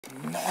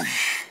Nej!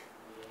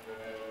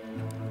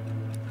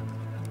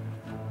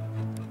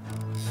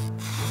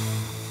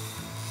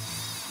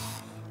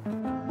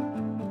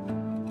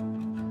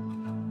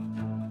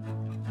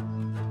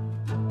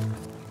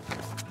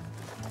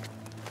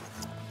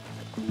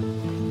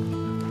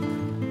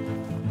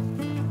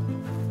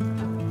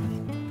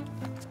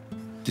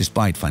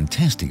 Despite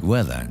fantastic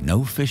weather,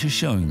 no fish are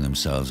showing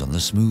themselves on the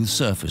smooth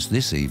surface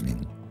this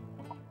evening.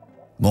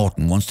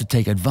 Morten wants to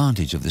take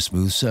advantage of the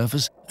smooth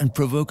surface and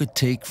provoke a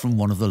take from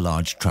one of the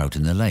large trout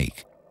in the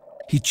lake.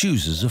 He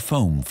chooses a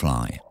foam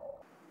fly.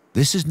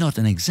 This is not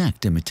an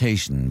exact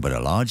imitation, but a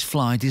large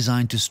fly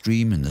designed to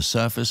stream in the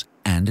surface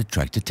and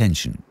attract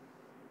attention.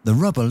 The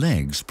rubber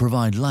legs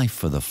provide life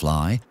for the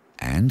fly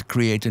and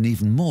create an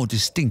even more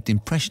distinct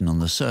impression on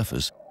the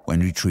surface when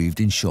retrieved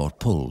in short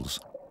pulls.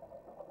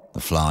 The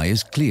fly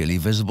is clearly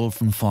visible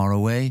from far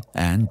away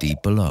and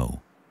deep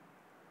below.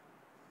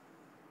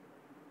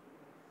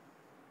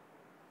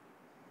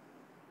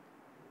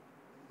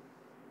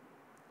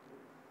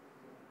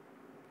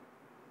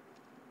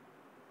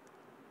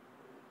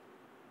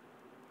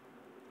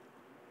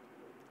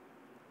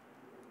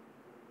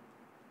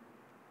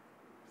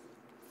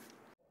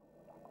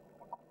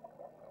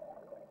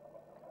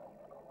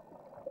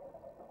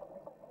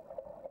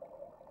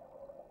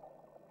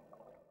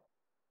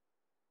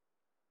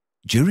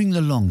 During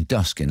the long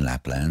dusk in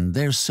Lapland,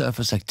 there's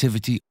surface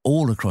activity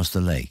all across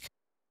the lake,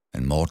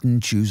 and Morten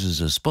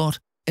chooses a spot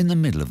in the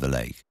middle of the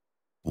lake.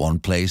 One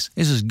place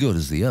is as good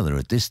as the other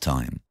at this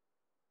time.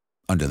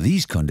 Under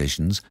these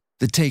conditions,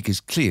 the take is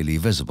clearly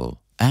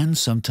visible and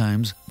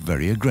sometimes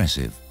very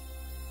aggressive.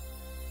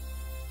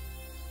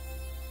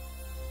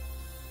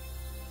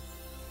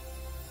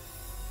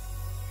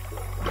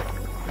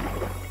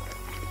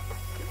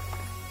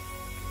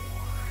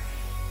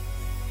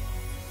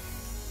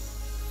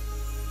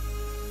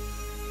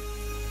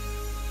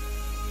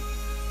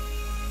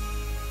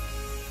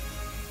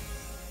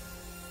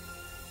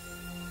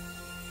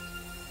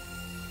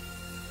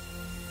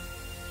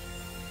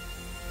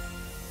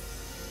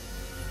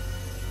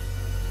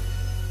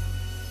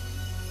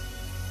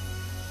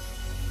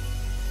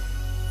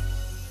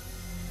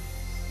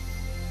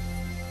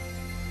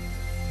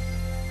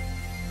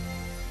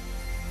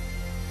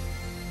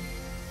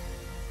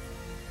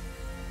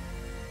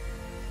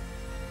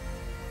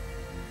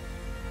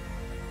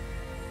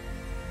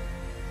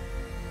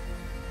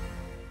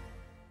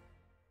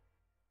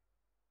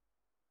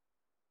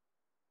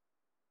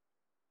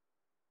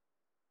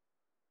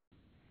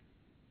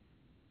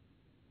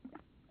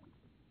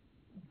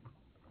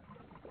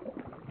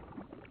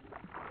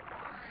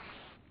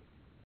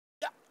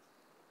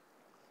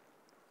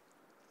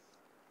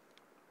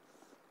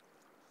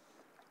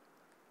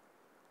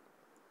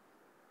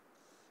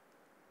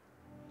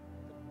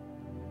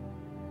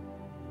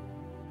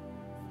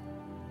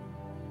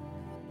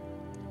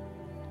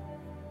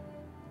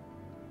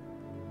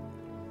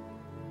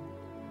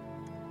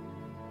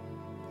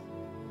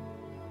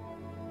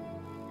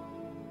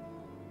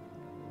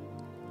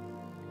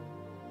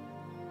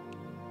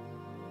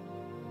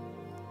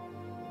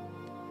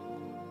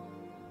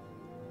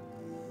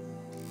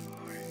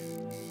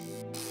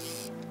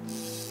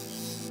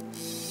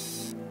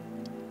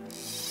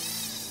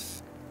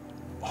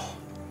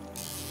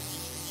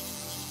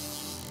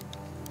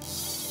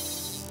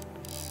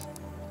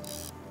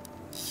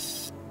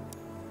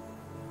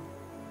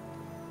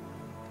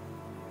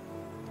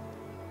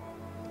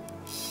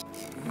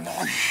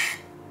 Nej!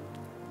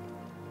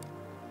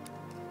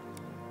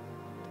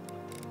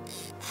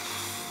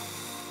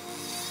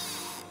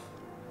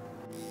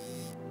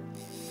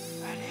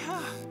 Hvad er det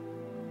her?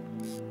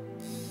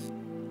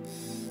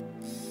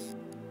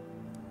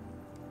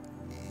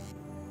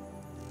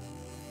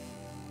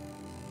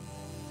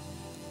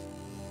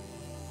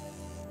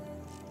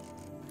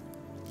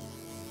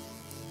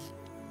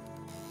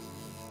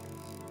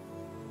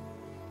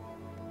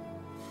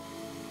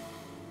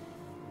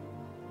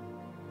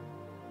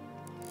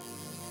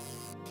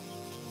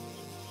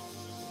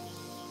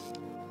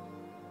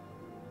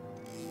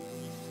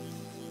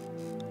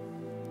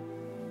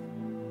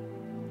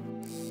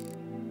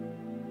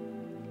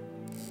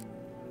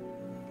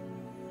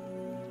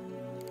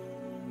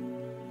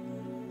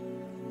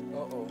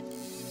 Uh-oh.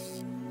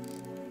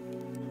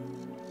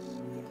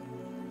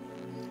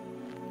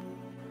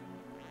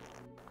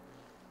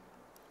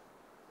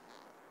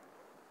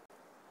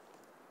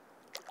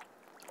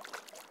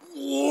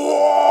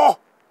 Wow!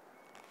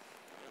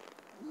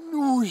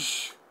 Nej!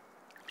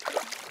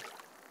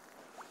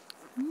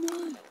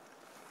 Nej!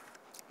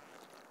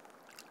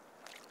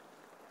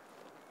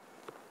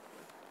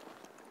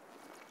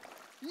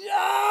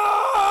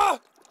 Ja!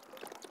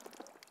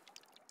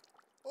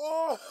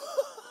 Åh!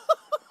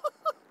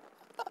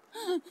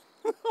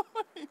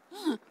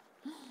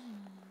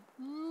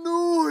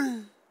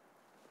 Nej!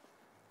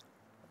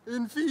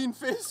 En fin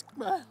fisk,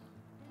 mand!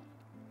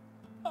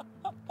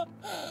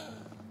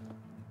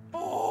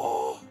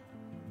 Åh!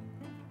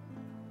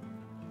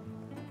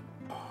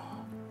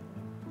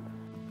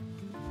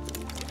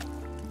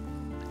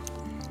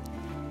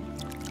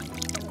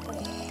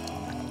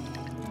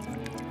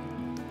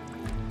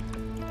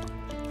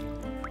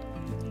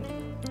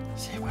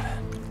 Se, hvordan